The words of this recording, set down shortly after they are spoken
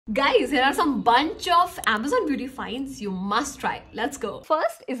Guys, here are some bunch of Amazon beauty finds you must try. Let's go.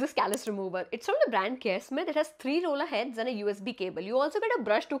 First is this callus remover. It's from the brand Caresmith. It has 3 roller heads and a USB cable. You also get a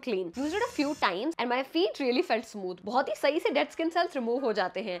brush to clean. Used it a few times and my feet really felt smooth. बहुत ही सही से dead skin cells remove हो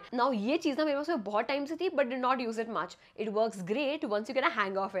जाते हैं. Now ये चीज ना मेरे पास में बहुत टाइम से थी but did not use it much. It works great once you get a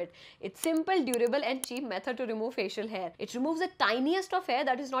hang of it. It's simple, durable and cheap method to remove facial hair. It removes the tiniest of hair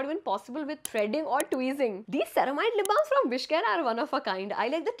that is not even possible with threading or tweezing. These ceramide lip balms from Wishcare are one of a kind. I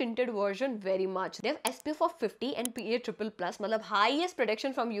like the tinted version very much. They have SPF of 50 and PA++, मतलब highest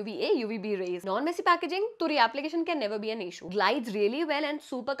protection from UVA, UVB rays. Non-messy packaging, तो reapplication can never be an issue. Glides really well and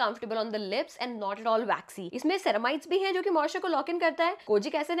super comfortable on the lips and not at all waxy. इसमें ceramides भी हैं जो कि moisture को lock in करता है.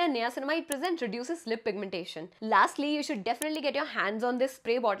 Kojic acid and niacinamide present reduces lip pigmentation. Lastly, you should definitely get your hands on this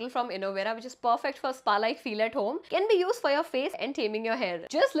spray bottle from Innovera, which is perfect for spa-like feel at home. Can be used for your face and taming your hair.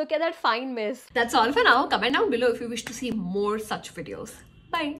 Just look at that fine mist. That's all for now. Comment down below if you wish to see more such videos. Bye.